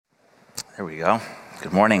There we go.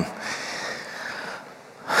 Good morning.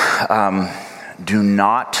 Do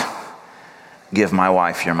not give my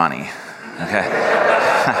wife your money, okay?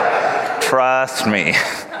 Trust me.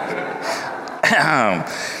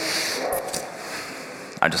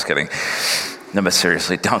 I'm just kidding. No, but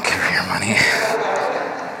seriously, don't give her your money.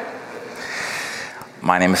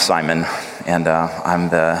 My name is Simon, and I'm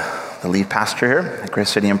the lead pastor here at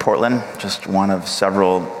Grace City in Portland, just one of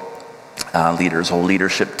several leaders, whole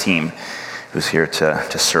leadership team who's here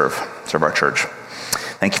to serve our church.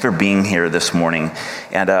 Thank you for being here this morning,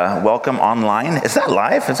 and welcome online. Is that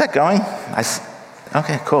live? Is that going?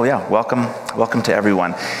 Okay, cool. Yeah, welcome to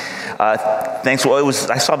everyone. Thanks. Well,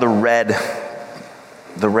 I saw the red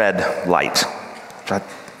light.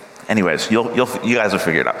 Anyways, you guys will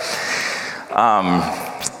figure it out.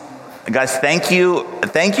 Guys, thank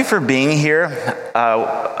you for being here.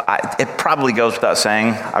 It probably goes without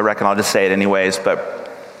saying. I reckon I'll just say it anyways, but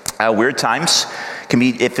weird times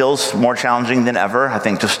it feels more challenging than ever. I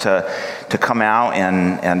think just to come out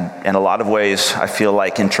and in a lot of ways, I feel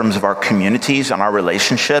like in terms of our communities and our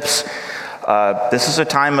relationships, this is a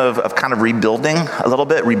time of kind of rebuilding a little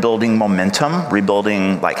bit, rebuilding momentum,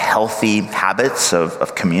 rebuilding like healthy habits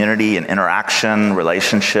of community and interaction,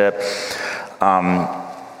 relationship.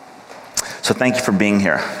 So thank you for being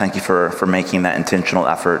here. Thank you for making that intentional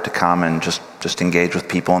effort to come and just engage with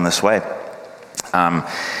people in this way.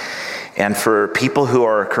 And for people who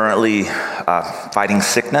are currently fighting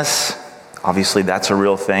sickness, obviously that's a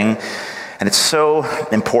real thing. And it's so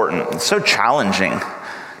important, it's so challenging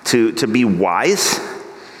to be wise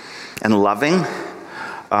and loving,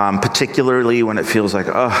 particularly when it feels like,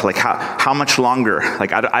 how much longer?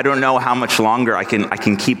 Like, I don't know how much longer I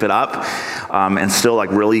can keep it up and still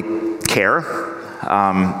like really care.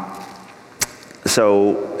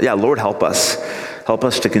 So yeah, Lord, help us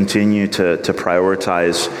to continue to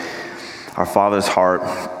prioritize our Father's heart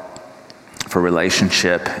for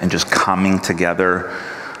relationship and just coming together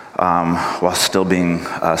while still being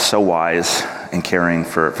so wise and caring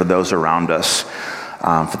for those around us,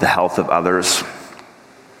 for the health of others,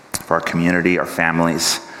 for our community, our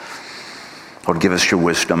families. Lord, give us your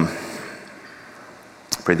wisdom.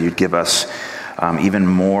 I pray that you'd give us even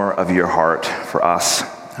more of your heart for us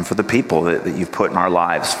and for the people that you've put in our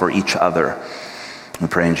lives, for each other. We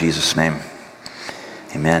pray in Jesus' name.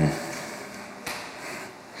 Amen.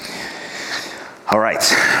 All right,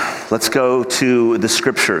 let's go to the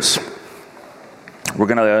scriptures. We're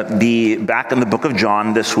going to be back in the book of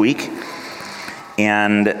John this week.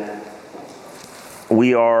 And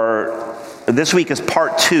this week is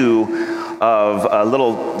part 2 of a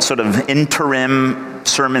little sort of interim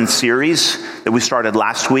sermon series that we started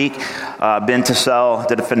last week. Ben Tassell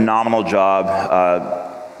did a phenomenal job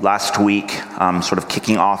last week, sort of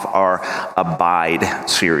kicking off our Abide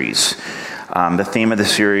series. The theme of the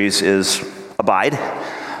series is abide,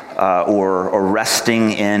 or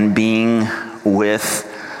resting in being with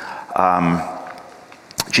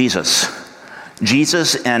Jesus.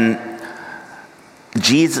 And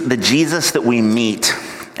the Jesus that we meet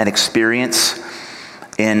and experience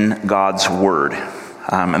in God's Word.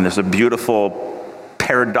 And there's a beautiful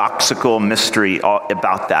paradoxical mystery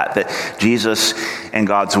about that Jesus and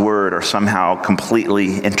God's Word are somehow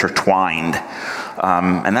completely intertwined.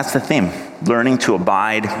 And that's the theme, learning to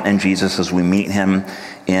abide in Jesus as we meet him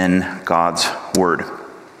in God's Word.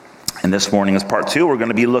 And this morning is part 2. We're going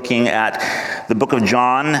to be looking at the book of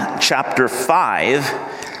John, chapter 5,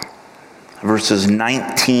 verses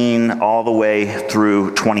 19 all the way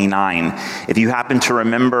through 29. If you happen to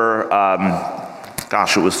remember,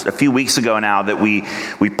 it was a few weeks ago now that we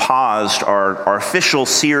paused our official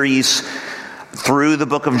series through the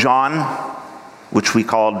book of John, which we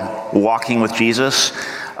called Walking with Jesus.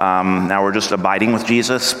 Now we're just abiding with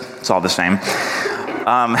Jesus. It's all the same.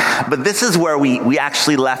 But this is where we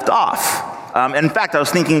actually left off. In fact, I was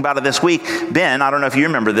thinking about it this week. Ben, I don't know if you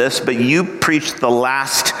remember this, but you preached the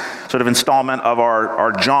last sort of installment of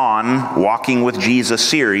our John Walking with Jesus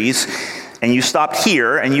series, and you stopped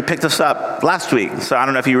here and you picked us up last week. So I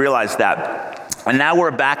don't know if you realized that. And now we're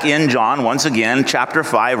back in John once again, chapter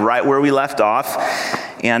 5, right where we left off.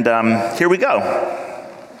 And here we go.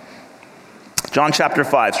 John chapter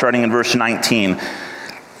 5, starting in verse 19.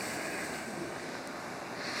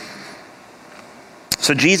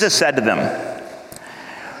 So Jesus said to them,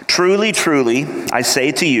 "Truly, truly, I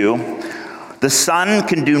say to you, the Son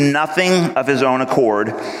can do nothing of his own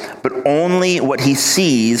accord, but only what he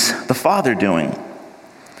sees the Father doing.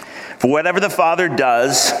 For whatever the Father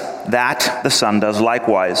does, that the Son does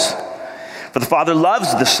likewise. For the Father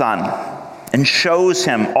loves the Son and shows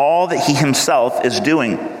him all that he himself is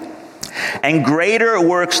doing. And greater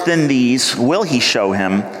works than these will he show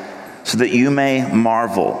him, so that you may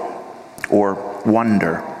marvel or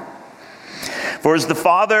wonder. For as the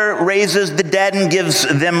Father raises the dead and gives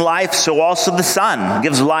them life, so also the Son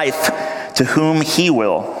gives life to whom he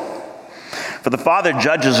will. For the Father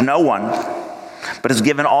judges no one, but has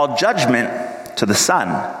given all judgment to the Son,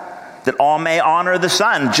 that all may honor the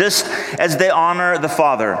Son, just as they honor the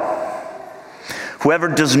Father. Whoever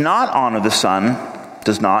does not honor the Son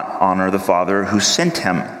does not honor the Father who sent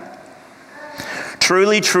him.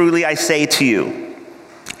 Truly, truly, I say to you,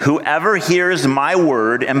 whoever hears my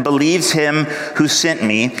word and believes him who sent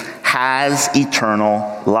me has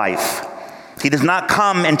eternal life. He does not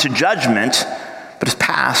come into judgment, but is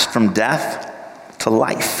passed from death to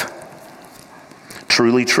life.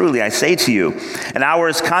 Truly, truly, I say to you, an hour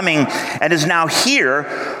is coming and is now here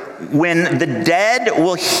when the dead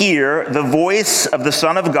will hear the voice of the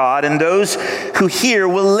Son of God, and those who hear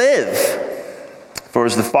will live. For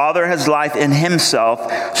as the Father has life in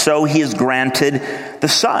himself, so he has granted the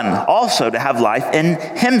Son also to have life in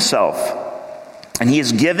himself. And he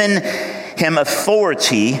has given him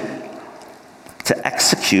authority to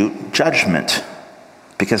execute judgment,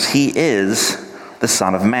 because he is the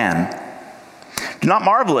Son of Man. Do not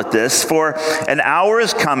marvel at this, for an hour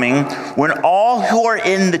is coming when all who are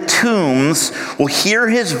in the tombs will hear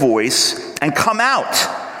his voice and come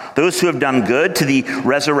out. Those who have done good to the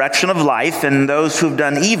resurrection of life, and those who have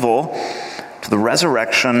done evil to the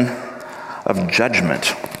resurrection of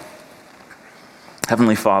judgment.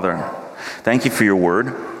 Heavenly Father, thank you for your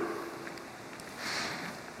word.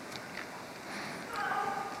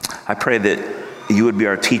 I pray that you would be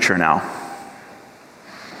our teacher now.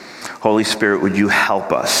 Holy Spirit, would you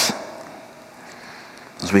help us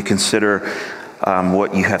as we consider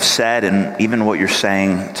what you have said and even what you're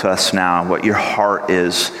saying to us now, what your heart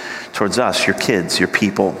is towards us, your kids, your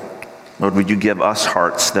people. Lord, would you give us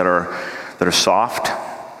hearts that are soft,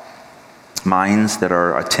 minds that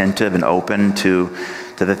are attentive and open to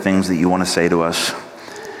the things that you want to say to us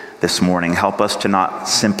this morning. Help us to not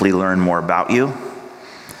simply learn more about you,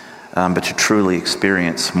 but to truly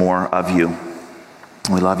experience more of you.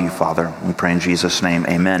 We love you, Father. We pray in Jesus' name,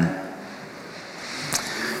 amen.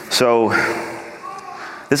 So,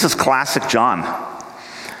 this is classic John.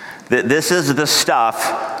 This is the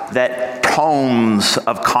stuff that tomes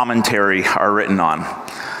of commentary are written on.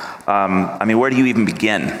 Where do you even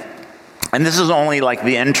begin? And this is only like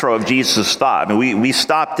the intro of Jesus' thought. We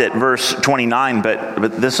stopped at verse 29,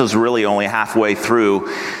 but this is really only halfway through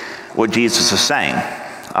what Jesus is saying.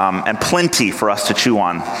 And plenty for us to chew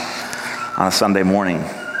on a Sunday morning.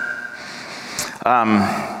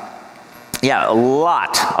 A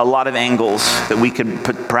lot of angles that we could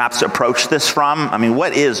perhaps approach this from.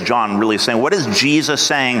 What is John really saying? What is Jesus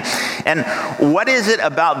saying? And what is it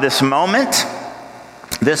about this moment,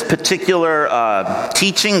 this particular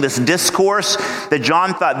teaching, this discourse, that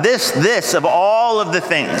John thought this of all of the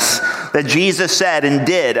things that Jesus said and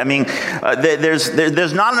did?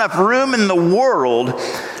 There's not enough room in the world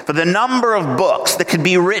for the number of books that could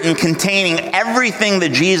be written containing everything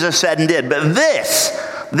that Jesus said and did. But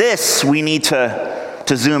this we need to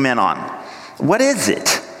zoom in on. What is it?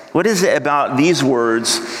 What is it about these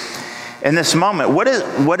words in this moment? What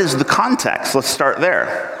is the context? Let's start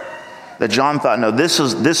there. That John thought, no, this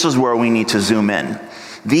is where we need to zoom in.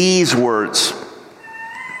 These words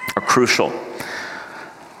are crucial.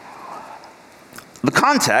 The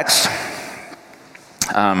context,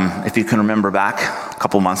 if you can remember back a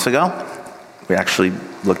couple months ago, we actually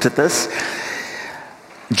looked at this.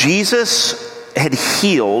 Jesus had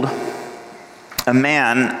healed a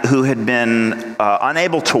man who had been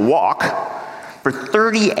unable to walk for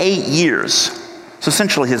 38 years. So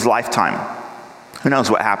essentially his lifetime. Who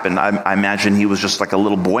knows what happened? I imagine he was just like a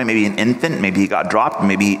little boy, maybe an infant. Maybe he got dropped.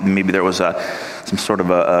 Maybe there was some sort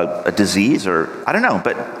of a disease, or I don't know.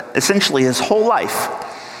 But essentially his whole life,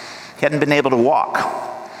 he hadn't been able to walk.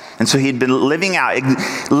 And so he'd been living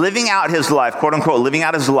out his life, quote unquote, living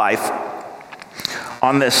out his life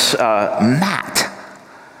on this mat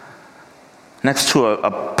next to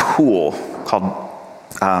a pool called,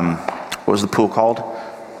 what was the pool called?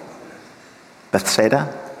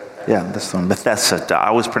 Bethsaida? Yeah, this one, Bethesda. I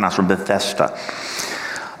always pronounce it Bethesda.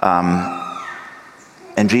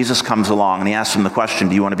 And Jesus comes along and he asks him the question,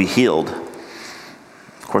 do you want to be healed?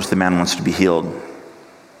 Of course, the man wants to be healed.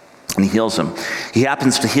 And he heals him. He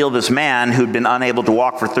happens to heal this man who'd been unable to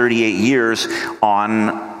walk for 38 years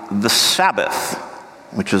on the Sabbath,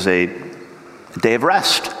 which is a day of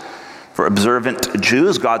rest. For observant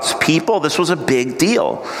Jews, God's people, this was a big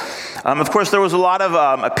deal. Of course, there was a lot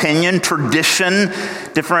of opinion, tradition,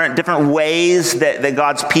 different ways that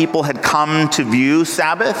God's people had come to view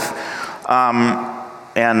Sabbath.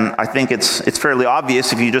 And I think it's fairly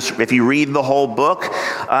obvious if you read the whole book,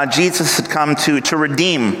 Jesus had come to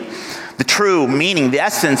redeem the true meaning, the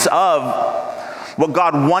essence of what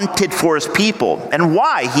God wanted for his people, and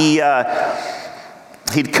why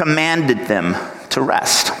he'd commanded them to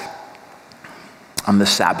rest on the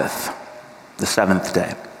Sabbath, the seventh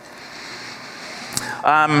day.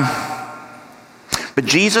 But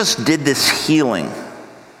Jesus did this healing,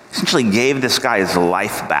 essentially gave this guy his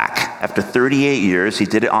life back. After 38 years, he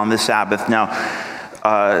did it on the Sabbath. Now,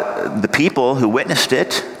 the people who witnessed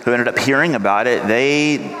it, who ended up hearing about it,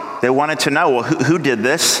 they wanted to know, well, who did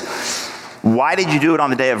this? Why did you do it on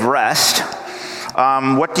the day of rest?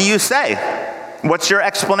 What do you say? What's your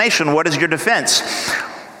explanation? What is your defense?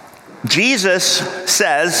 Jesus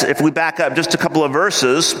says, if we back up just a couple of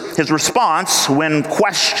verses, his response when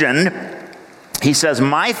questioned, he says,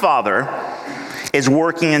 "My Father is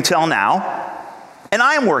working until now, and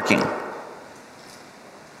I am working."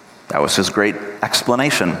 That was his great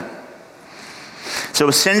explanation. So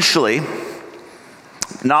essentially,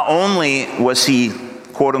 not only was he,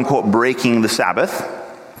 quote unquote, breaking the Sabbath,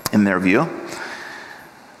 in their view,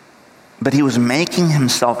 but he was making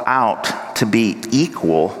himself out to be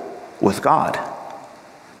equal with God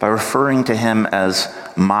by referring to him as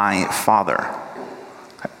my Father.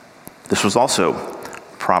 This was also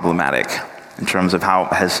problematic in terms of how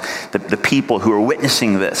has the people who are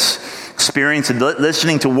witnessing this, experiencing,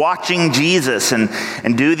 listening to, watching Jesus and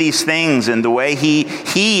do these things, and the way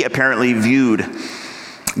he apparently viewed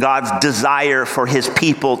God's desire for his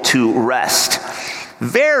people to rest.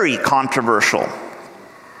 Very controversial.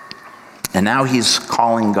 And now he's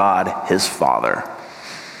calling God his Father.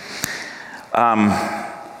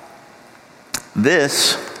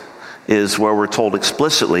 This is where we're told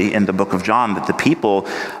explicitly in the book of John that the people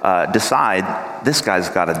decide this guy's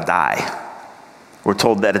got to die. We're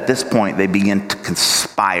told that at this point they begin to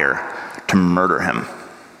conspire to murder him.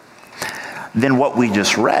 Then what we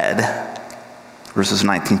just read, verses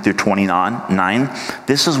 19 through 29,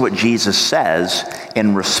 this is what Jesus says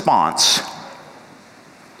in response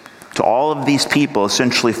to all of these people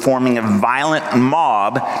essentially forming a violent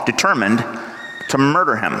mob determined to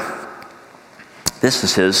murder him. This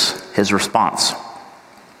is his response.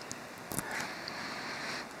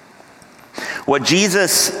 What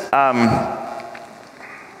Jesus,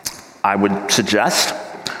 I would suggest,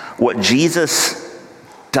 what Jesus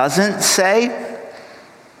doesn't say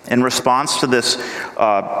in response to this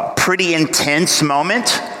pretty intense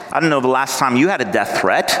moment. I don't know the last time you had a death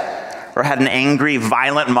threat or had an angry,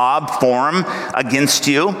 violent mob form against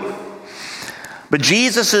you. But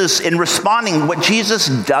Jesus is, in responding, what Jesus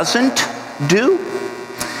doesn't do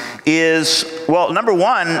is, well, number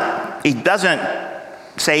one, he doesn't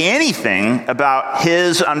say anything about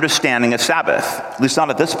his understanding of Sabbath, at least not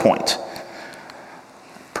at this point.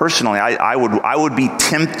 Personally, I would be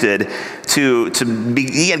tempted to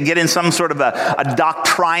get in some sort of a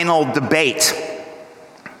doctrinal debate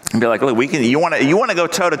and be like, look, you want to go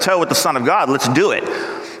toe to toe with the Son of God? Let's do it.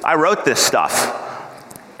 I wrote this stuff.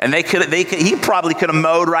 And he probably could have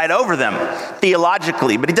mowed right over them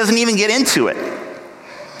theologically, but he doesn't even get into it.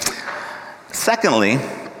 Secondly,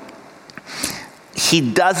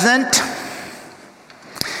 he doesn't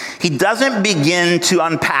begin to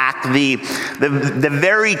unpack the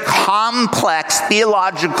very complex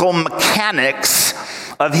theological mechanics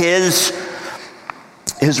of his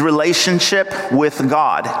relationship with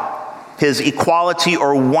God, his equality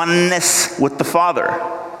or oneness with the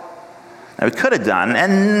Father. Now, he could have done,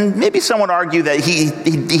 and maybe some would argue that he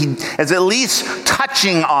is at least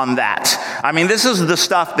touching on that. I mean, this is the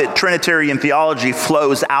stuff that Trinitarian theology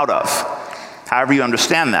flows out of, however you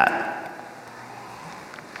understand that.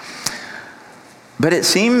 But it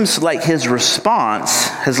seems like his response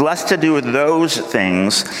has less to do with those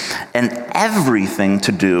things and everything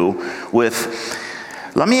to do with,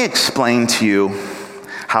 let me explain to you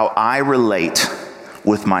how I relate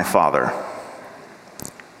with my Father.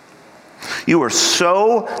 You are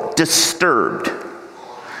so disturbed,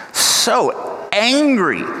 so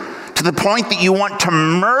angry, to the point that you want to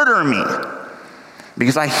murder me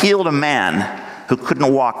because I healed a man who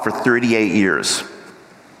couldn't walk for 38 years.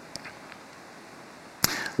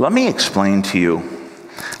 Let me explain to you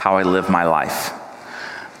how I live my life.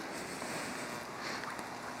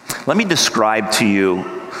 Let me describe to you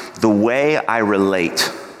the way I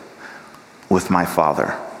relate with my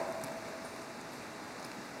Father.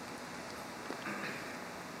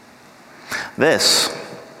 This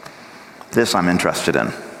I'm interested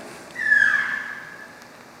in.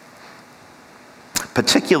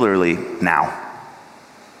 particularly now,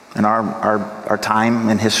 in our time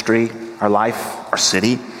in history, our life, our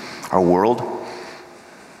city, our world.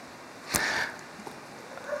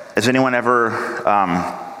 Has anyone ever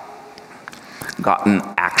gotten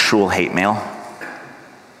actual hate mail?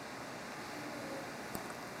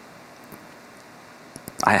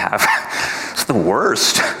 I have. It's the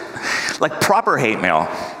worst. Like proper hate mail.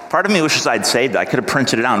 Part of me wishes I'd saved it. I could have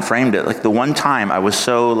printed it out and framed it. Like the one time I was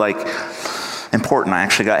so important, I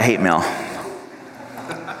actually got hate mail.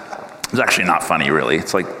 It was actually not funny, really.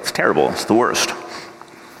 It's terrible. It's the worst.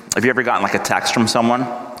 Have you ever gotten a text from someone?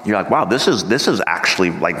 You're like, wow, this is actually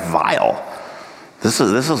vile. This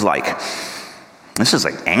is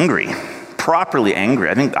angry, properly angry.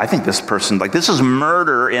 I think this person, this is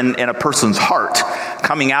murder in a person's heart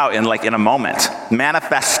coming out in a moment,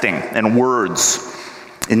 manifesting in words,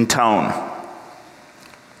 in tone.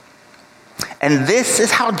 And this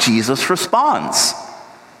is how Jesus responds.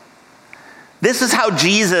 This is how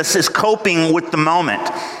Jesus is coping with the moment.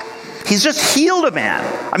 He's just healed a man.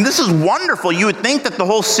 This is wonderful. You would think that the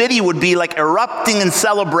whole city would be erupting in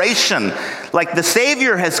celebration. The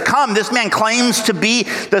Savior has come. This man claims to be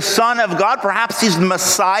the Son of God. Perhaps he's the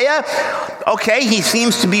Messiah. Okay, he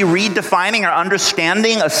seems to be redefining or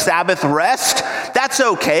understanding a Sabbath rest. That's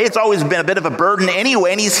okay. It's always been a bit of a burden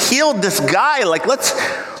anyway. And he's healed this guy.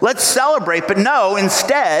 Let's celebrate. But no,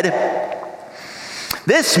 instead,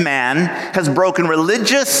 this man has broken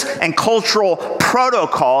religious and cultural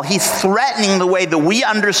protocol. He's threatening the way that we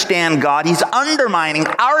understand God. He's undermining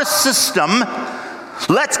our system.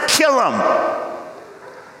 Let's kill him.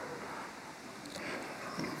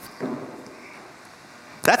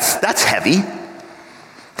 That's heavy.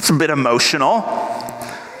 It's a bit emotional.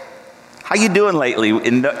 How you doing lately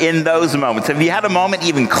in those moments? Have you had a moment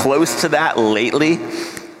even close to that lately?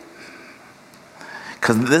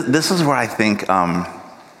 Because this is where I think,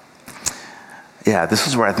 this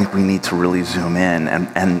is where I think we need to really zoom in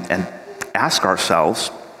and ask ourselves,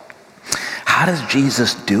 how does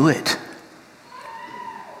Jesus do it?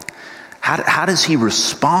 How does he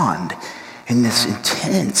respond in this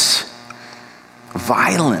intense,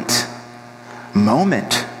 violent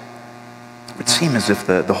moment? It would seem as if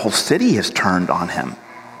the whole city has turned on him.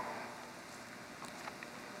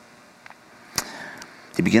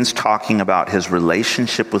 He begins talking about his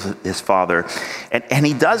relationship with his Father. And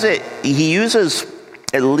he does it, he uses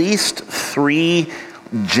at least 3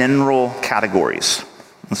 general categories.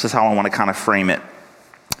 This is how I want to kind of frame it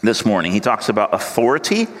this morning. He talks about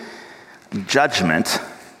authority, judgment,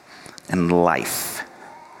 and life.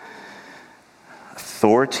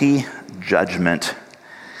 Authority, judgment,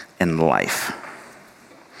 and life.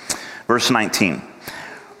 Verse 19.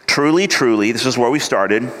 Truly, truly, this is where we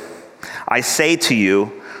started. I say to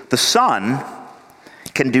you, the Son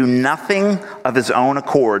can do nothing of his own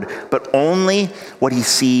accord, but only what he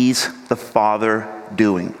sees the Father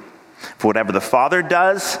doing. For whatever the Father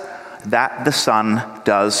does, that the Son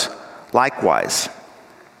does likewise.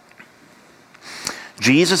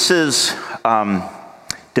 Jesus'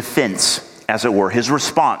 defense, as it were, his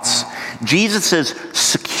response, Jesus'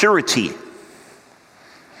 security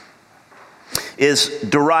is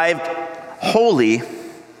derived wholly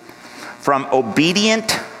from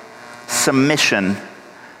obedient submission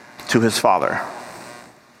to his Father.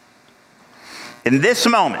 In this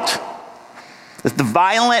moment, as the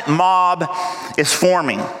violent mob is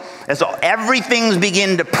forming, as everything's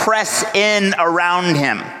beginning to press in around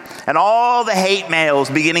him, and all the hate mail is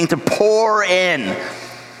beginning to pour in,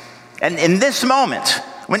 and in this moment,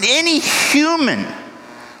 when any human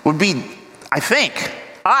would be,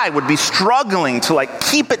 I would be struggling to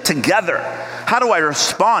keep it together. How do I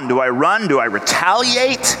respond? Do I run? Do I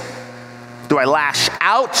retaliate? Do I lash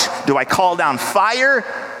out? Do I call down fire?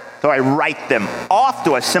 Do I write them off?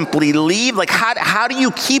 Do I simply leave? How do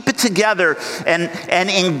you keep it together and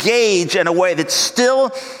engage in a way that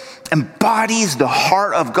still embodies the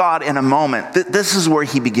heart of God in a moment? This is where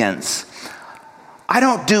he begins. I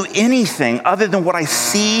don't do anything other than what I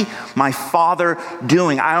see my Father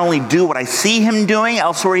doing. I only do what I see him doing.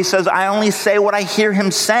 Elsewhere he says, I only say what I hear him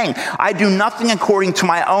saying. I do nothing according to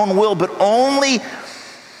my own will, but only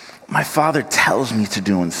what my Father tells me to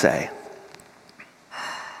do and say.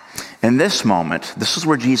 In this moment, this is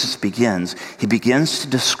where Jesus begins. He begins to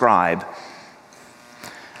describe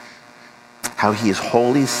how he is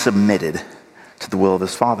wholly submitted to the will of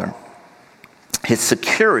his Father. His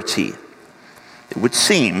security, it would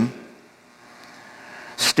seem,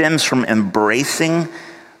 stems from embracing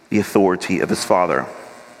the authority of his Father.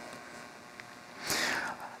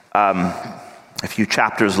 A few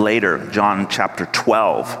chapters later, John chapter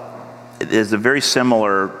 12, it is a very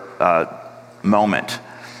similar moment.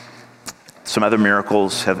 Some other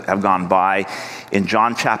miracles have gone by. In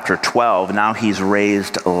John chapter 12, now he's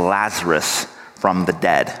raised Lazarus from the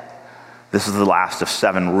dead. This is the last of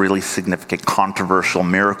 7 really significant controversial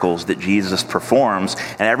miracles that Jesus performs.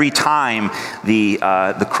 And every time the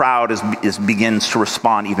crowd begins to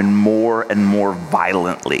respond even more and more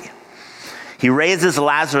violently. He raises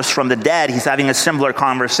Lazarus from the dead. He's having a similar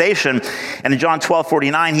conversation. And in John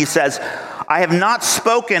 12:49, he says, I have not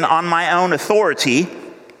spoken on my own authority,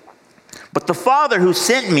 but the Father who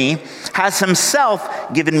sent me has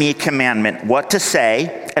himself given me a commandment, what to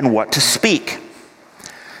say and what to speak.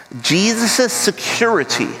 Jesus'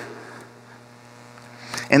 security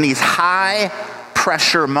in these high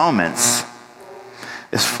pressure moments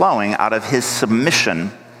is flowing out of his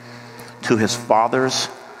submission to his Father's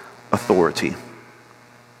authority.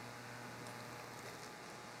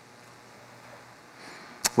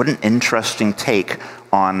 What an interesting take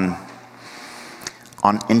on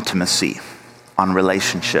intimacy, on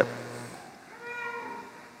relationship.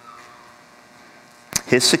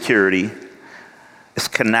 His security is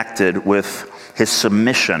connected with his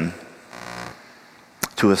submission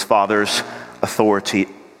to his Father's authority.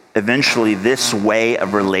 Eventually, this way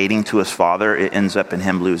of relating to his Father, it ends up in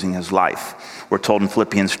him losing his life. We're told in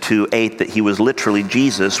Philippians 2:8 that he was literally,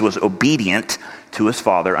 Jesus was obedient to his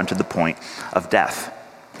Father unto the point of death.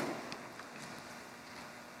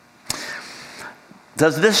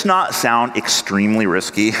 Does this not sound extremely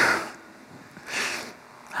risky?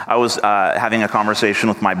 I was having a conversation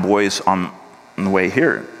with my boys on the way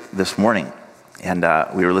here this morning, and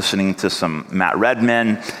we were listening to some Matt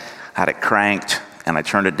Redman, had it cranked, and I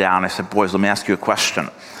turned it down. I said, boys, let me ask you a question.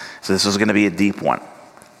 So this is going to be a deep one.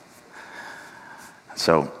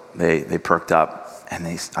 So they perked up, and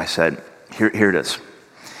I said, here it is.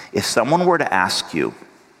 If someone were to ask you,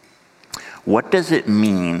 what does it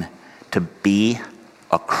mean to be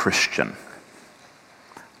a Christian?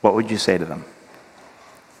 What would you say to them?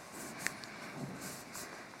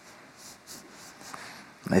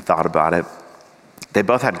 They thought about it. They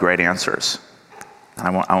both had great answers. I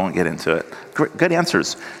won't get into it. Good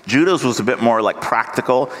answers. Judah's was a bit more like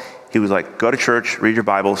practical. He was like, go to church, read your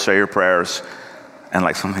Bible, say your prayers, and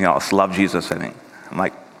like something else. Love Jesus, I think. I'm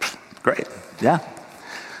like, great, yeah.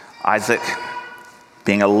 Isaac,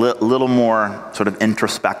 being a little more sort of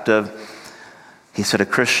introspective, he said, a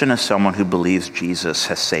Christian is someone who believes Jesus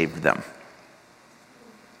has saved them.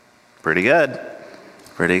 Pretty good.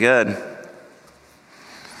 Pretty good.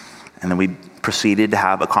 And then we proceeded to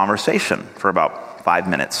have a conversation for about 5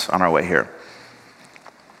 minutes on our way here.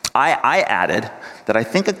 I added that I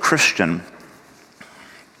think a Christian,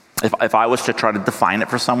 if I was to try to define it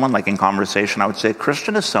for someone, like in conversation, I would say a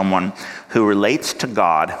Christian is someone who relates to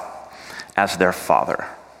God as their Father.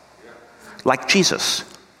 Like Jesus.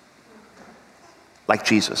 Like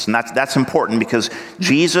Jesus. And that's important because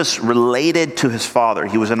Jesus related to his Father.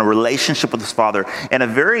 He was in a relationship with his Father in a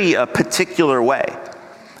very particular way,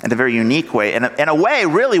 in a very unique way. And in a way,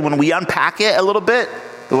 really, when we unpack it a little bit,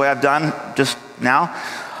 the way I've done just now,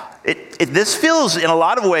 this feels in a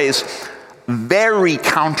lot of ways very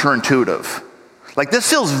counterintuitive. Like this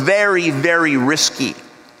feels very, very risky.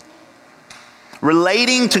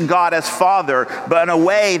 Relating to God as Father, but in a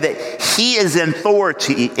way that he is in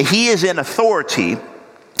authority,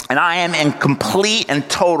 and I am in complete and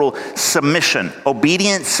total submission,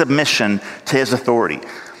 obedient submission to his authority.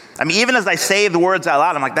 I mean, even as I say the words out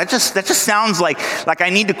loud, I'm like, that just sounds like I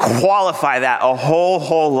need to qualify that a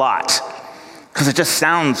whole lot. Because it just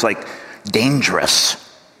sounds like dangerous.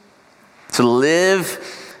 To live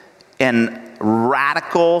in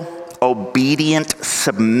radical, obedient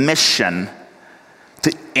submission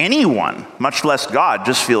to anyone, much less God,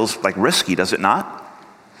 just feels like risky, does it not?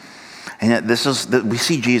 And yet we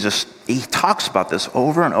see Jesus, he talks about this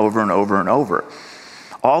over and over and over and over.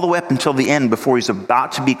 All the way up until the end before he's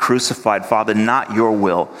about to be crucified. Father, not your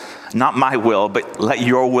will, not my will, but let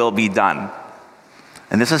your will be done.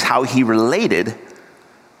 And this is how he related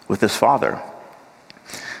with his Father.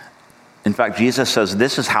 In fact, Jesus says,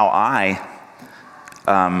 this is how I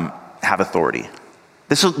have authority.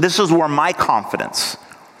 This is where my confidence,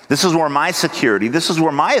 this is where my security, this is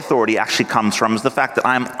where my authority actually comes from, is the fact that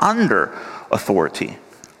I'm under authority.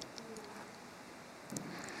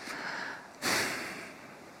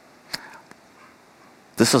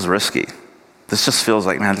 This is risky. This just feels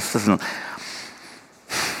like, man, this doesn't,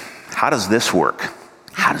 how does this work?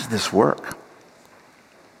 How does this work?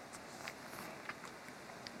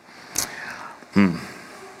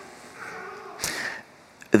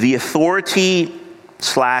 The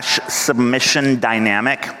authority/submission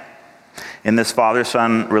dynamic in this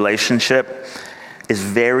father-son relationship is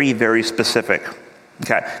very, very specific.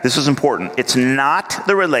 Okay, this is important. It's not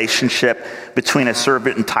the relationship between a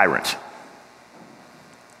servant and tyrant,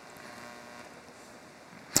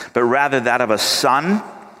 but rather that of a son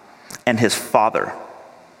and his father,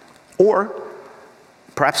 or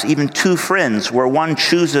perhaps even two friends where one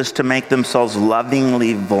chooses to make themselves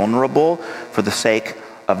lovingly vulnerable for the sake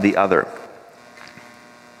of the other.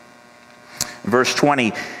 Verse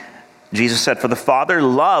 20, Jesus said, "For the Father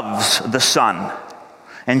loves the Son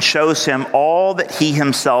and shows him all that he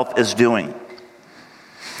himself is doing."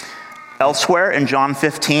 Elsewhere in John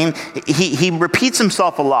 15, he repeats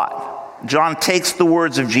himself a lot. John takes the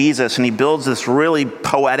words of Jesus and he builds this really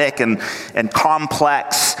poetic and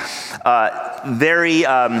complex,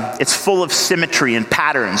 it's full of symmetry and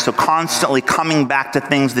patterns, so constantly coming back to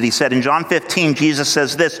things that he said. In John 15, Jesus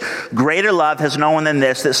says this, "Greater love has no one than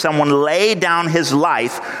this, that someone lay down his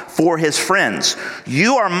life for his friends.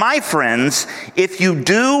 You are my friends if you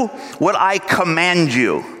do what I command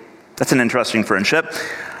you." That's an interesting friendship.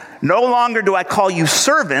 "No longer do I call you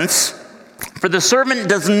servants, for the servant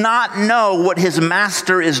does not know what his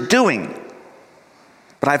master is doing.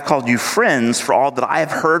 But I've called you friends, for all that I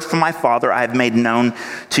have heard from my Father I have made known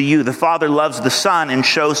to you." The Father loves the Son and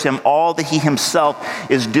shows him all that he himself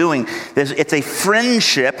is doing. It's a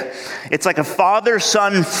friendship. It's like a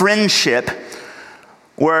father-son friendship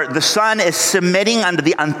where the Son is submitting under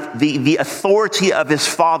the authority of his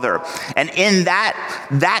Father. And in that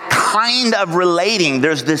kind of relating,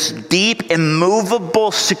 there's this deep,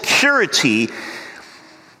 immovable security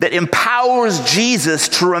that empowers Jesus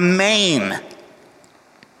to remain,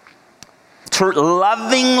 to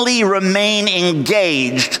lovingly remain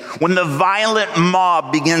engaged when the violent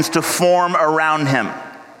mob begins to form around him.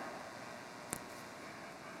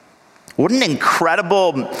 What an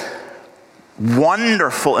incredible,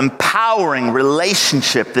 wonderful, empowering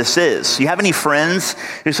relationship this is. You have any friends?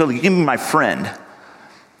 You say, "You can be my friend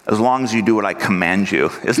as long as you do what I command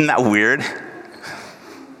you." Isn't that weird?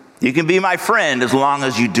 You can be my friend as long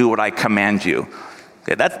as you do what I command you.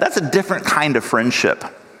 Okay, that's a different kind of friendship.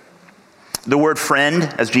 The word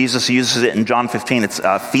friend, as Jesus uses it in John 15, it's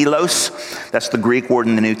philos. That's the Greek word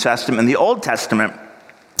in the New Testament. In the Old Testament,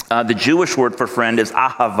 the Jewish word for friend is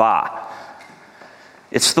ahava.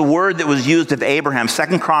 It's the word that was used of Abraham,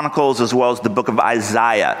 2 Chronicles as well as the book of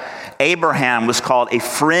Isaiah. Abraham was called a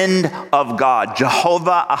friend of God,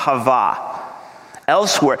 Jehovah Ahava.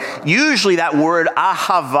 Elsewhere, usually that word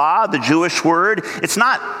ahava, the Jewish word, it's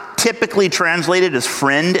not typically translated as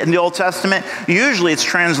friend in the Old Testament. Usually it's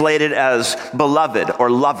translated as beloved or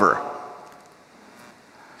lover.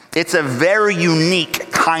 It's a very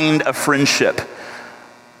unique kind of friendship.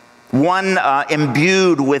 One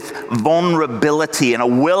imbued with vulnerability and a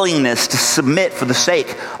willingness to submit for the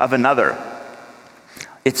sake of another.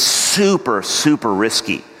 It's super, super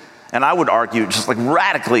risky. And I would argue just like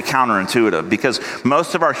radically counterintuitive, because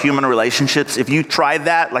most of our human relationships, if you tried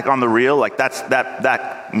that like on the real, like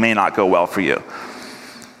that may not go well for you.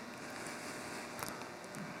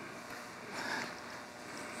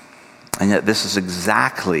 And yet this is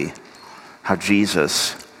exactly how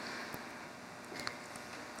Jesus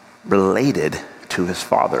related to his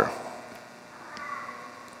Father.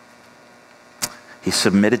 He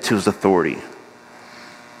submitted to his authority.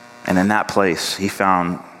 And in that place, he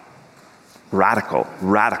found radical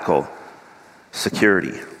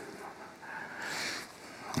security.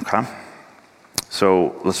 Okay?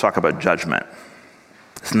 So let's talk about judgment.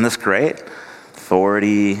 Isn't this great?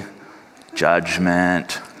 Authority,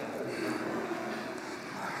 judgment.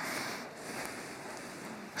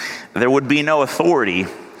 There would be no authority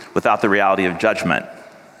without the reality of judgment.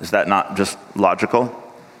 Is that not just logical?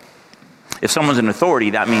 If someone's in authority,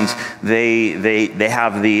 that means they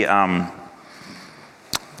have the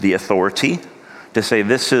authority to say,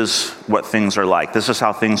 this is what things are like. This is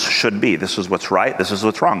how things should be. This is what's right. This is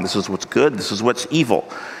what's wrong. This is what's good. This is what's evil.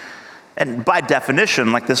 And by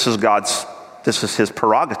definition, like this is his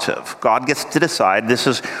prerogative. God gets to decide, this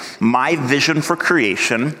is my vision for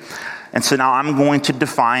creation. And so now I'm going to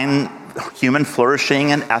define human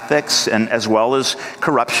flourishing and ethics, and as well as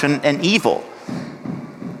corruption and evil.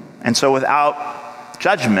 And so without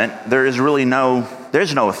judgment, there's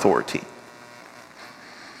no authority.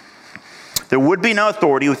 There would be no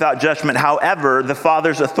authority without judgment. However, the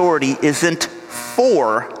Father's authority isn't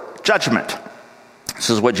for judgment. This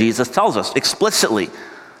is what Jesus tells us explicitly.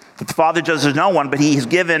 That the Father judges no one, but he has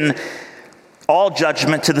given all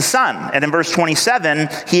judgment to the Son. And in verse 27,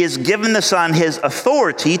 he has given the Son his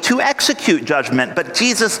authority to execute judgment. But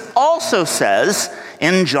Jesus also says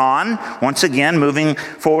in John, once again, moving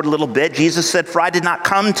forward a little bit, Jesus said, "For I did not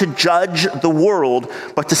come to judge the world,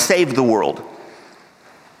 but to save the world."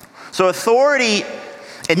 So authority,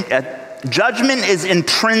 and judgment is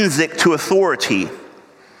intrinsic to authority.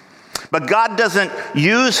 But God doesn't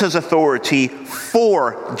use his authority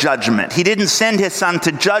for judgment. He didn't send his son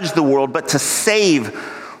to judge the world, but to save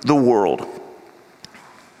the world.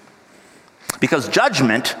 Because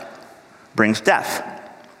judgment brings death.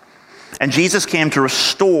 And Jesus came to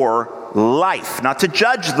restore life, not to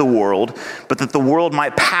judge the world, but that the world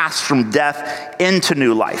might pass from death into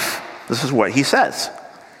new life. This is what he says.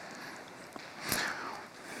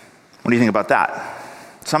 What do you think about that?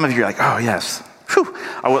 Some of you are like, oh, yes. Whew.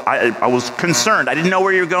 I was concerned. I didn't know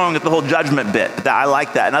where you were going with the whole judgment bit. But I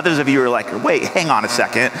like that. And others of you are like, wait, hang on a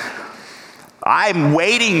second. I'm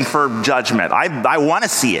waiting for judgment. I want to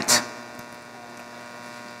see it.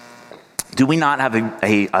 Do we not have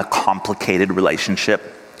a complicated relationship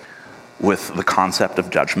with the concept of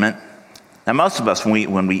judgment? Now, most of us,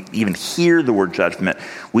 when we even hear the word judgment,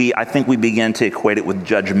 I think we begin to equate it with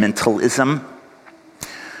judgmentalism.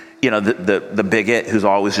 You know, the bigot who's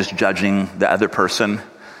always just judging the other person,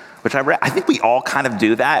 which I think we all kind of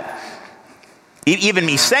do that. Even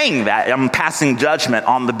me saying that, I'm passing judgment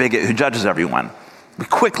on the bigot who judges everyone. We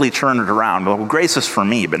quickly turn it around. Well, grace is for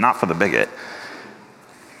me, but not for the bigot.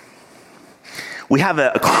 We have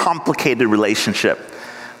a complicated relationship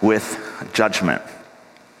with judgment.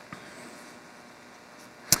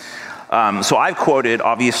 So I've quoted,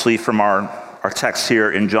 obviously, from our text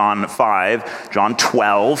here in John 5, John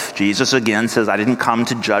 12, Jesus again says, I didn't come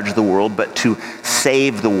to judge the world, but to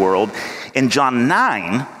save the world. In John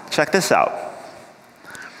 9, check this out.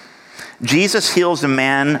 Jesus heals a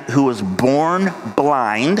man who was born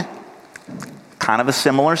blind, kind of a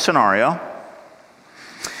similar scenario.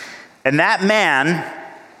 And that man,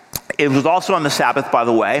 it was also on the Sabbath, by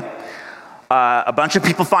the way. A bunch of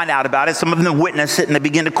people find out about it. Some of them witness it, and they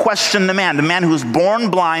begin to question the man who was born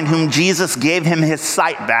blind, whom Jesus gave him his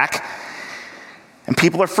sight back. And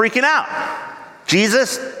people are freaking out.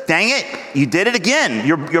 Jesus, dang it, you did it again.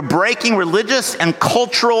 You're breaking religious and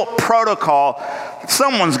cultural protocol.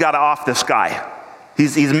 Someone's got to off this guy.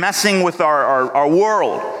 He's messing with our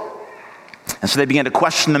world. And so they begin to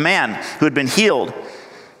question the man who had been healed.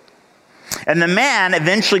 And the man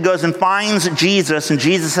eventually goes and finds Jesus, and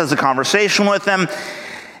Jesus has a conversation with him.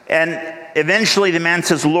 And eventually the man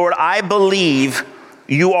says, Lord, I believe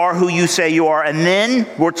you are who you say you are. And then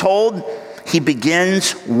we're told he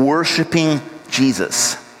begins worshiping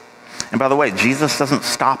Jesus. And by the way, Jesus doesn't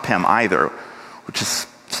stop him either, which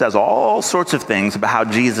says all sorts of things about how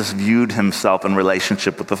Jesus viewed himself in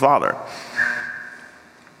relationship with the Father.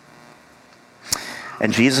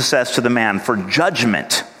 And Jesus says to the man, for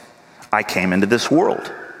judgment I came into this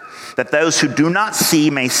world, that those who do not see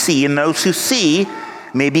may see, and those who see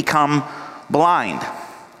may become blind.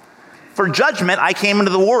 For judgment I came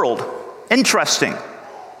into the world. Interesting.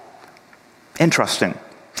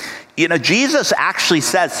 You know, Jesus actually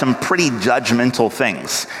says some pretty judgmental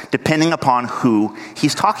things, depending upon who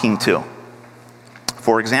he's talking to.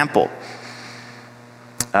 For example,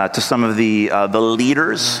 to some of the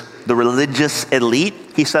leaders, the religious elite,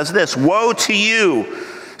 he says this, woe to you,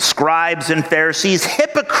 scribes and Pharisees,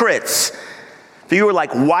 hypocrites! For you are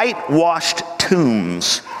like whitewashed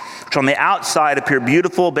tombs, which on the outside appear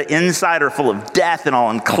beautiful, but inside are full of death and all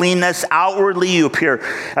uncleanness. Outwardly you appear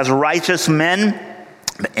as righteous men,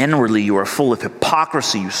 but inwardly you are full of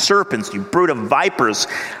hypocrisy, you serpents, you brood of vipers.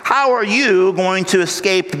 How are you going to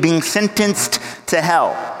escape being sentenced to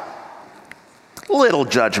hell? A little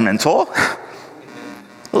judgmental,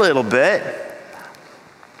 a little bit.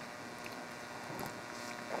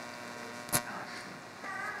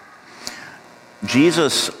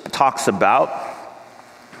 Jesus talks about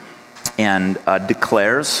and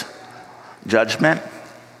declares judgment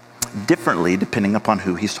differently depending upon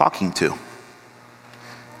who he's talking to.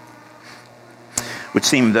 Which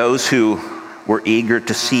seem those who were eager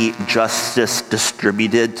to see justice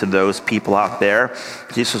distributed to those people out there.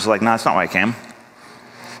 Jesus was like, no, that's not why I came.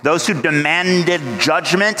 Those who demanded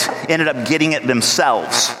judgment ended up getting it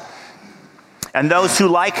themselves. And those who,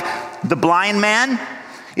 like the blind man,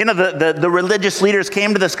 you know, the religious leaders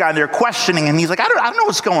came to this guy and they're questioning him. He's like, I don't know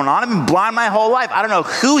what's going on. I've been blind my whole life. I don't know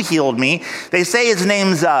who healed me. They say his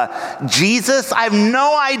name's Jesus. I have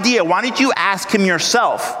no idea. Why don't you ask him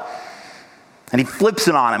yourself? And he flips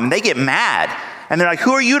it on him and they get mad. And they're like,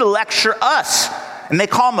 who are you to lecture us? And they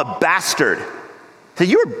call him a bastard. They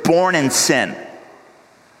say, you were born in sin.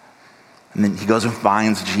 And then he goes and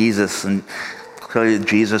finds Jesus, and clearly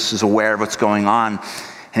Jesus is aware of what's going on.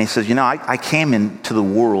 And he says, you know, I came into the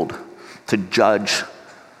world to judge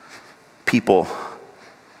people.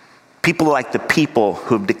 People like the people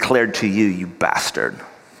who have declared to you, you bastard.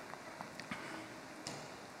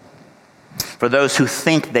 For those who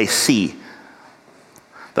think they see,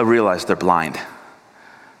 they'll realize they're blind.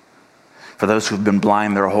 For those who've been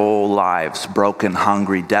blind their whole lives, broken,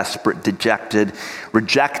 hungry, desperate, dejected,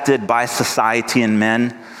 rejected by society and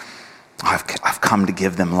men, I've come to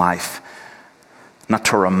give them life. Not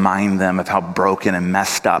to remind them of how broken and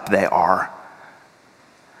messed up they are,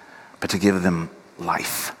 but to give them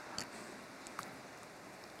life.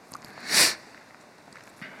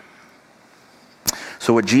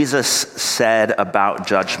 So what Jesus said about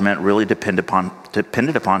judgment really depended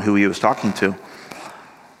upon who he was talking to.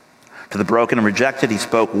 To the broken and rejected, he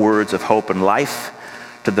spoke words of hope and life.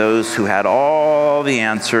 To those who had all the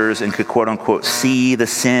answers and could, quote unquote, see the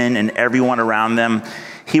sin in everyone around them,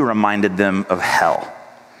 he reminded them of hell.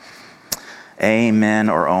 Amen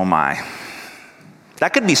or oh my.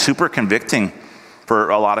 That could be super convicting for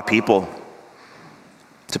a lot of people.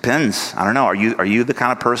 Depends. I don't know. Are you the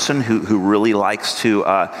kind of person who really likes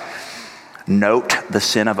to note the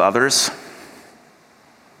sin of others?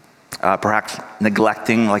 Perhaps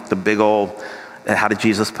neglecting like the big old, how did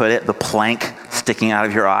Jesus put it? The plank sticking out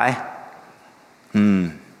of your eye.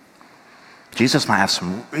 Jesus might have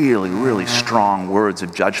some really, really strong words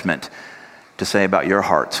of judgment to say about your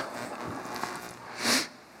heart.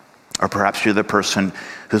 Or perhaps you're the person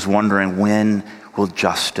who's wondering, when will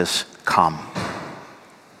justice come?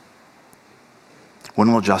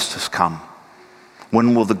 When will justice come?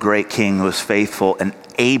 When will the great King who is faithful and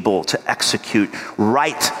able to execute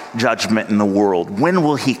right judgment in the world, when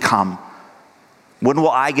will he come? When will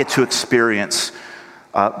I get to experience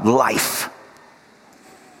life?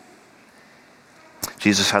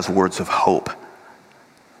 Jesus has words of hope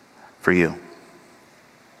for you.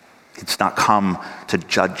 It's not come to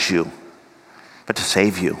judge you, but to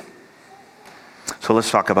save you. So let's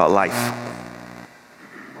talk about life.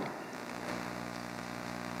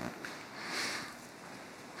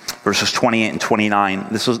 Verses 28 and 29.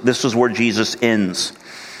 This is where Jesus ends.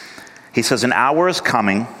 He says, an hour is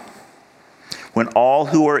coming when all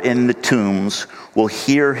who are in the tombs will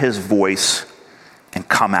hear his voice and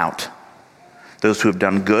come out. Those who have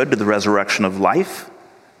done good to the resurrection of life,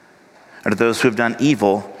 and to those who have done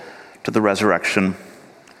evil to the resurrection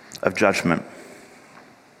of judgment.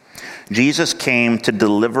 Jesus came to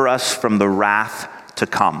deliver us from the wrath to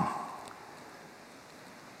come,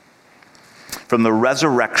 from the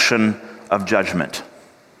resurrection of judgment.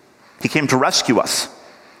 He came to rescue us.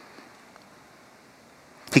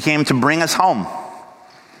 He came to bring us home,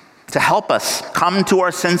 to help us come to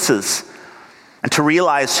our senses, and to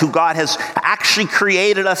realize who God has actually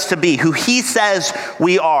created us to be, who he says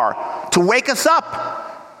we are, to wake us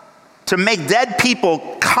up, to make dead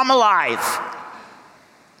people come alive,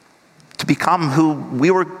 to become who we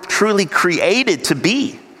were truly created to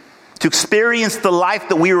be, to experience the life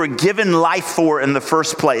that we were given life for in the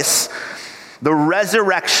first place, the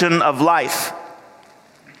resurrection of life.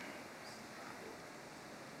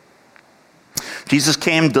 Jesus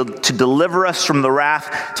came to deliver us from the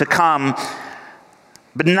wrath to come,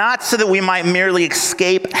 but not so that we might merely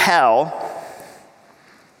escape hell.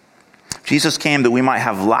 Jesus came that we might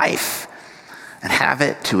have life and have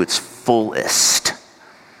it to its fullest.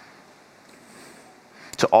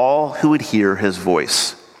 To all who would hear his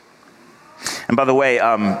voice. And by the way,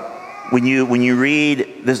 when you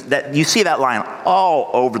read this, that you see that line all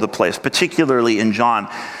over the place, particularly in John.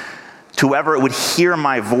 To whoever would hear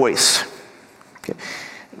my voice. Okay.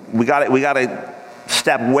 We got to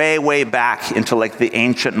step way back into like the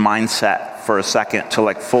ancient mindset for a second to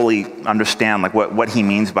like fully understand like what he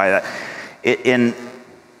means by that.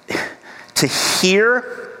 To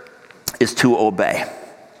hear is to obey.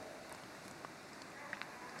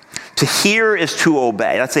 To hear is to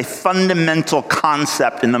obey. That's a fundamental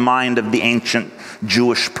concept in the mind of the ancient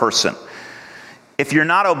Jewish person. If you're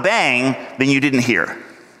not obeying, then you didn't hear.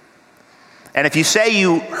 And if you say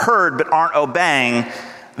you heard but aren't obeying,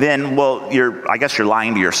 then, well, I guess you're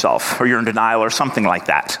lying to yourself, or you're in denial, or something like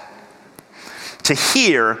that. To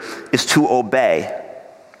hear is to obey.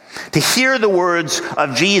 To hear the words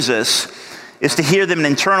of Jesus is to hear them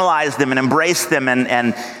and internalize them and embrace them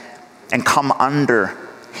and come under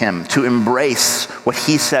him, to embrace what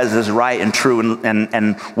he says is right and true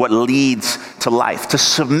and what leads to life, to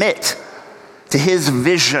submit to his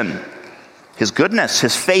vision, his goodness,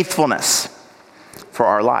 his faithfulness for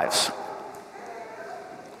our lives.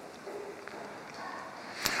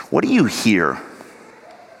 What do you hear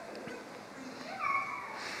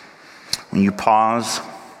when you pause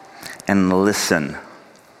and listen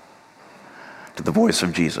to the voice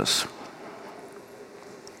of Jesus?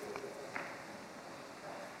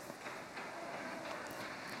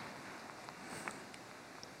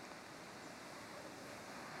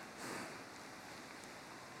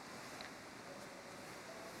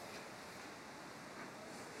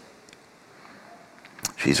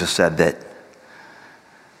 Jesus said that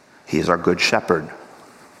he is our good shepherd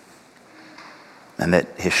and that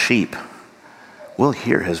his sheep will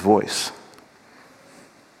hear his voice.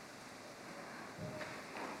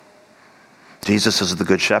 Jesus is the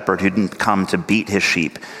good shepherd who didn't come to beat his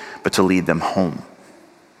sheep, but to lead them home.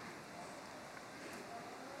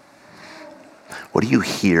 What do you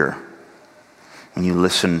hear when you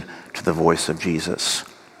listen to the voice of Jesus?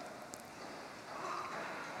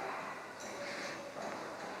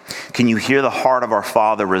 Can you hear the heart of our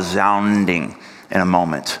Father resounding in a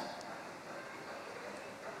moment?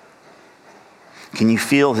 Can you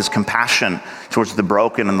feel his compassion towards the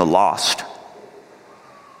broken and the lost?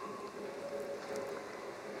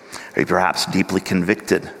 Are you perhaps deeply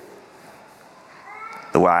convicted,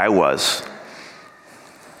 the way I was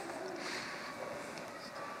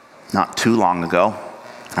not too long ago?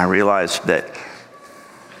 I realized that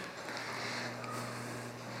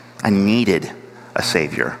I needed a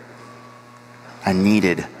Savior. I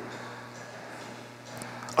needed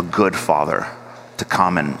a good Father to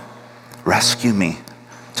come and rescue me,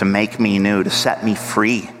 to make me new, to set me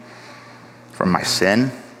free from my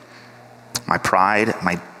sin, my pride,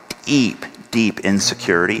 my deep, deep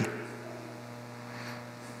insecurity.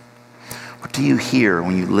 What do you hear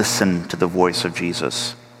when you listen to the voice of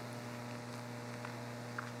Jesus?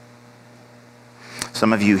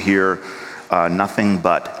 Some of you hear nothing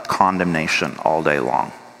but condemnation all day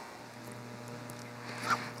long.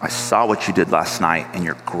 I saw what you did last night and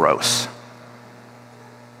you're gross.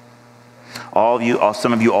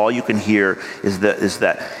 Some of you, all you can hear is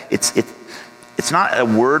that it's not a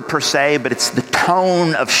word per se, but it's the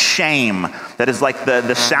tone of shame that is like the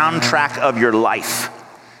soundtrack of your life.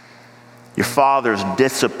 Your father's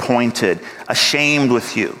disappointed, ashamed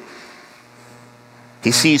with you.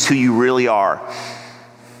 He sees who you really are.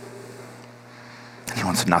 And he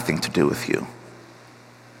wants nothing to do with you.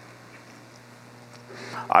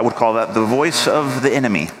 I would call that the voice of the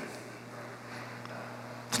enemy.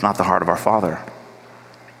 It's not the heart of our Father.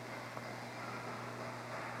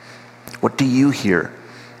 What do you hear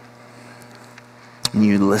when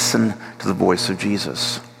you listen to the voice of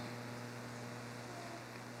Jesus?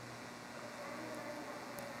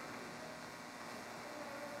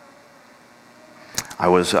 I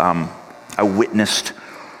witnessed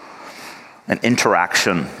an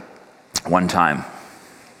interaction one time.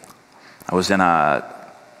 I was in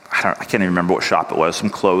I can't even remember what shop it was, some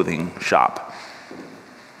clothing shop.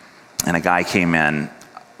 And a guy came in,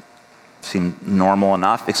 seemed normal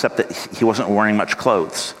enough, except that he wasn't wearing much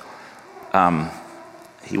clothes.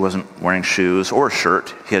 He wasn't wearing shoes or a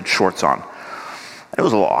shirt. He had shorts on. It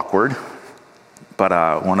was a little awkward,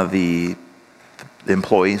 but one of the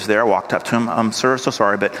employees there walked up to him. Sir, so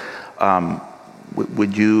sorry, but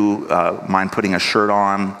would you mind putting a shirt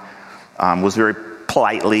on? Was very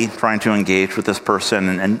politely trying to engage with this person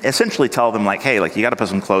and essentially tell them like, hey, like you got to put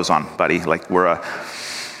some clothes on, buddy. Like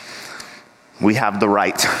we have the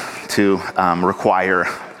right to require,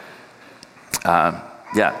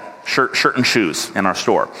 shirt and shoes in our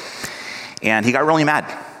store. And he got really mad.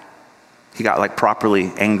 He got like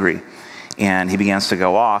properly angry, and he begins to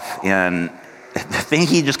go off. And the thing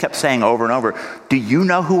he just kept saying over and over, do you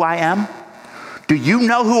know who I am? Do you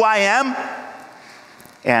know who I am?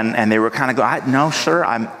 And they were kind of going, no, sir,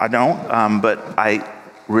 I don't. But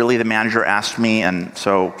the manager asked me, and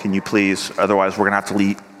so can you please, otherwise we're going to have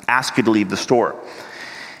to ask you to leave the store.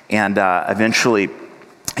 And eventually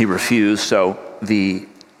he refused, so the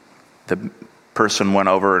person went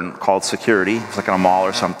over and called security. It was like in a mall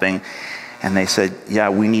or something. And they said, yeah,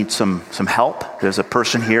 we need some help. There's a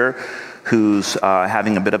person here who's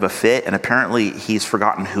having a bit of a fit, and apparently he's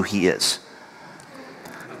forgotten who he is.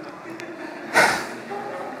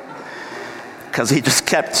 Because he just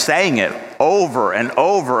kept saying it over and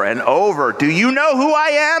over and over. Do you know who I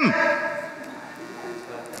am?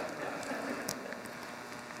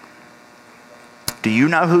 Do you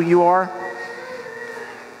know who you are?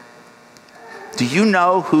 Do you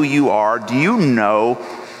know who you are? Do you know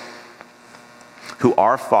who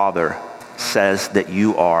our Father says that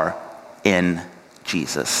you are in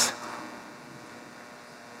Jesus?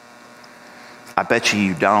 I bet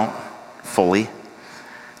you don't fully,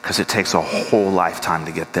 because it takes a whole lifetime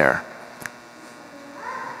to get there.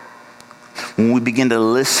 When we begin to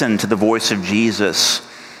listen to the voice of Jesus,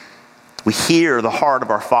 we hear the heart of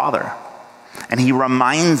our Father. And he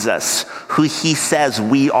reminds us who he says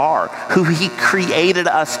we are, who he created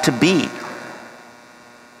us to be.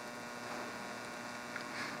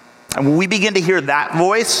 And when we begin to hear that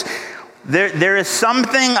voice, there is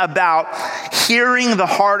something about hearing the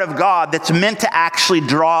heart of God that's meant to actually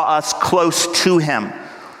draw us close to him,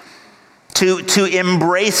 to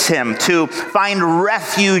embrace him, to find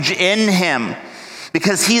refuge in him,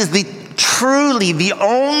 because he is truly the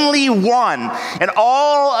only one in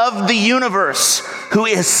all of the universe who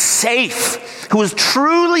is safe, who is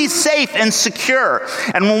truly safe and secure.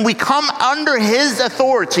 And when we come under his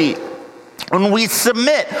authority, when we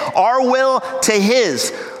submit our will to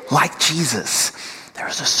his, like Jesus, there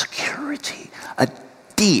is a security, a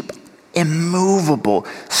deep, immovable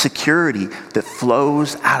security that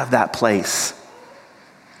flows out of that place.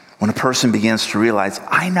 When a person begins to realize,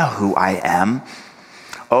 I know who I am.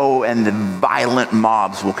 Oh, and the violent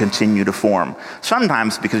mobs will continue to form.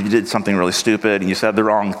 Sometimes because you did something really stupid and you said the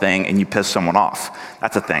wrong thing and you pissed someone off.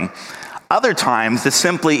 That's a thing. Other times it's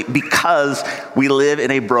simply because we live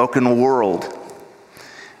in a broken world.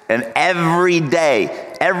 And every day,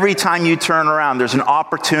 every time you turn around, there's an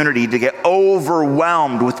opportunity to get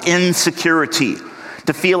overwhelmed with insecurity,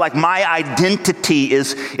 to feel like my identity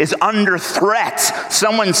is under threat.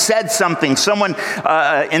 Someone said something, someone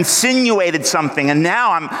insinuated something, and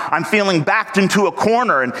now I'm feeling backed into a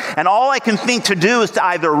corner, and all I can think to do is to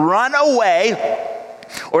either run away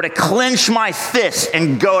or to clench my fist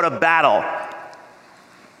and go to battle.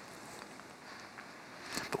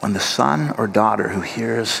 But when the son or daughter who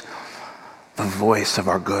hears the voice of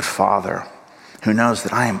our good Father, who knows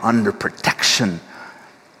that I am under protection,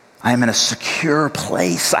 I am in a secure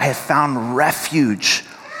place, I have found refuge,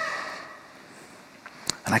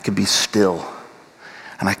 and I can be still,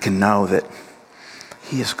 and I can know that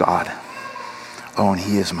he is God. Oh, and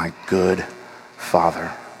he is my good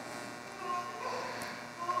Father.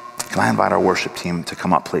 Can I invite our worship team to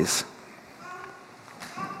come up, please?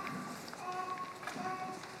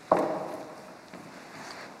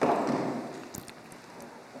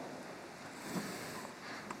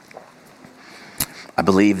 I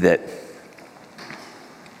believe that,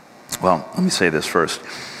 well, let me say this first.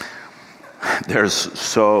 There's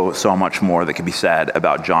so much more that can be said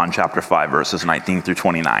about John chapter 5, verses 19 through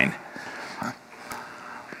 29.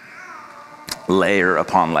 Layer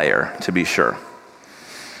upon layer, to be sure.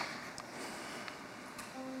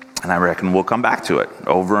 And I reckon we'll come back to it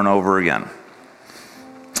over and over again.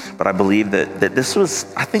 But I believe that this was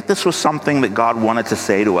something that God wanted to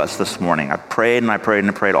say to us this morning. I prayed and I prayed and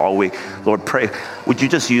I prayed all week. Lord, pray, would you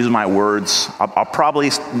just use my words? I'll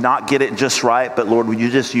probably not get it just right, but Lord, would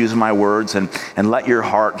you just use my words and let your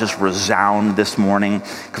heart just resound this morning?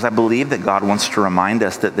 Because I believe that God wants to remind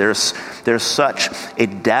us that there's such a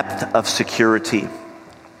depth of security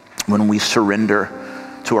when we surrender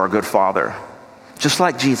to our good Father, just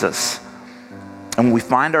like Jesus. And when we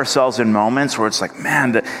find ourselves in moments where it's like,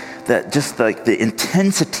 man, that just like the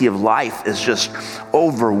intensity of life is just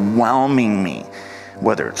overwhelming me,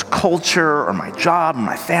 whether it's culture or my job, and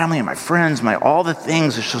my family, and my friends, all the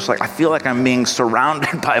things, it's just like I feel like I'm being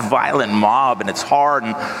surrounded by a violent mob, and it's hard.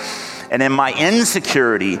 And in my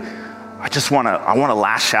insecurity, I want to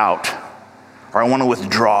lash out, or I want to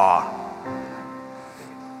withdraw.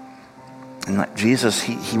 And like Jesus,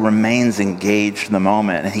 he remains engaged in the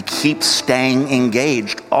moment, and he keeps staying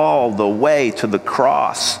engaged all the way to the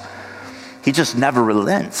cross. He just never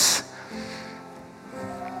relents.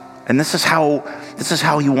 And this is how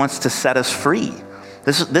he wants to set us free.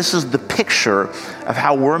 This is the picture of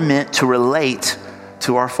how we're meant to relate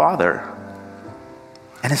to our Father.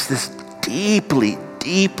 And it's this deep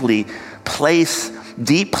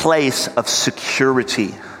place of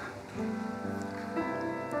security.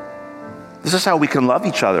 This is how we can love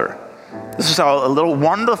each other. This is how a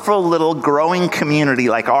wonderful little growing community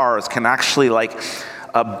like ours can actually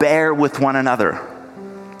bear with one another.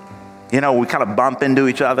 You know, we kind of bump into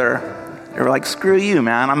each other. You're like, screw you,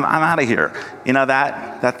 man. I'm out of here. You know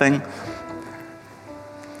that thing?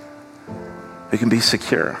 We can be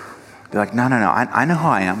secure. Be like, no. I know who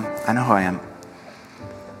I am. I know who I am.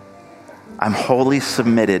 I'm wholly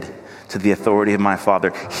submitted to the authority of my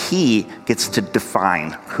Father. He gets to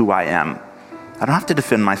define who I am. I don't have to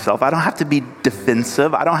defend myself. I don't have to be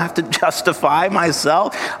defensive. I don't have to justify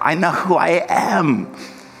myself. I know who I am.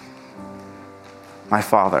 My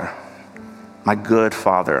Father, my good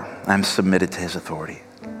Father, I'm submitted to his authority.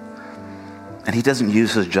 And he doesn't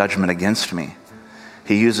use his judgment against me.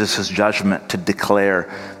 He uses his judgment to declare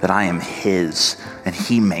that I am his, and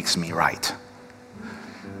he makes me right.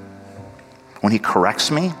 When he corrects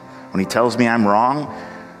me, when he tells me I'm wrong,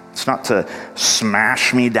 it's not to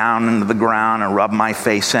smash me down into the ground and rub my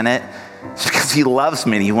face in it. It's because he loves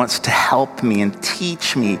me and he wants to help me and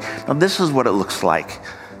teach me. Now, this is what it looks like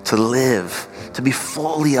to live, to be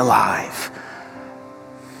fully alive.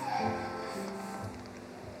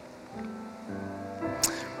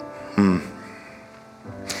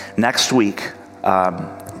 Next week,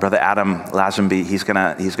 Brother Adam Lazenby. He's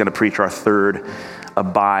gonna preach our third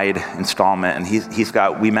Abide installment, and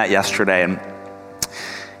we met yesterday, and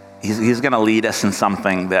he's gonna lead us in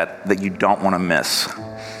something that you don't want to miss.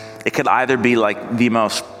 It could either be like the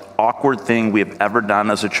most awkward thing we have ever done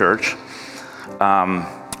as a church,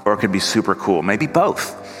 or it could be super cool, maybe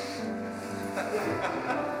both.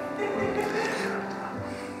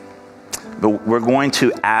 But we're going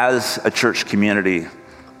to, as a church community,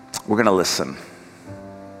 we're going to listen.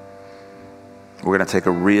 We're going to take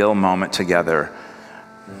a real moment together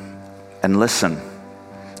and listen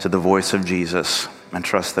to the voice of Jesus and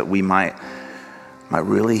trust that we might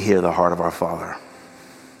really hear the heart of our Father.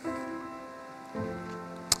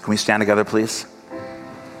 Can we stand together, please?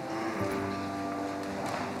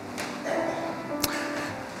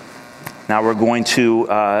 Now we're going to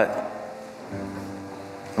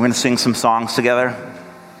sing some songs together.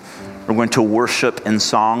 We're going to worship in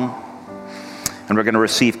song, and we're going to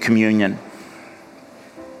receive communion.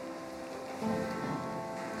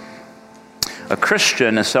 A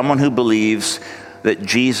Christian is someone who believes that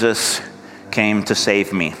Jesus came to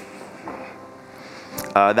save me.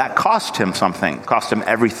 That cost him something, cost him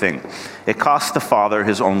everything. It cost the Father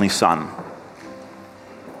his only Son.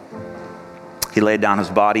 He laid down his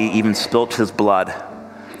body, even spilt his blood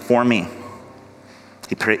for me.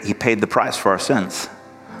 He paid the price for our sins.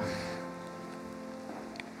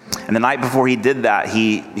 And the night before he did that,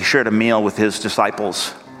 he shared a meal with his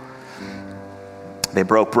disciples. They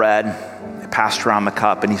broke bread, they passed around the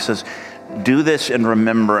cup, and he says, "Do this in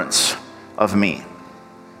remembrance of me,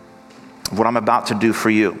 of what I'm about to do for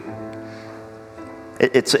you."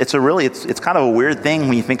 It's kind of a weird thing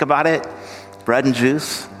when you think about it. Bread and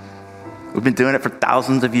juice. We've been doing it for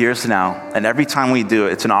thousands of years now, and every time we do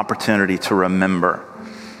it, it's an opportunity to remember.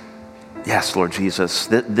 Yes, Lord Jesus,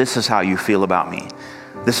 this is how you feel about me.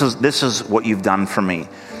 This is what you've done for me.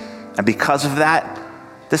 And because of that,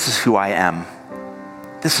 this is who I am.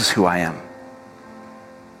 This is who I am.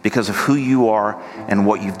 Because of who you are and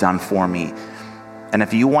what you've done for me. And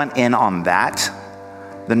if you want in on that,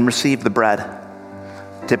 then receive the bread.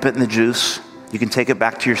 Dip it in the juice. You can take it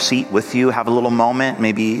back to your seat with you, have a little moment,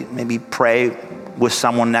 maybe pray with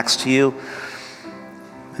someone next to you,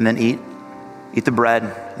 and then eat the bread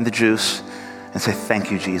and the juice and say,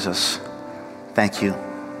 "Thank you, Jesus. Thank you."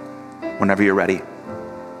 Whenever you're ready,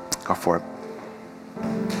 go for it.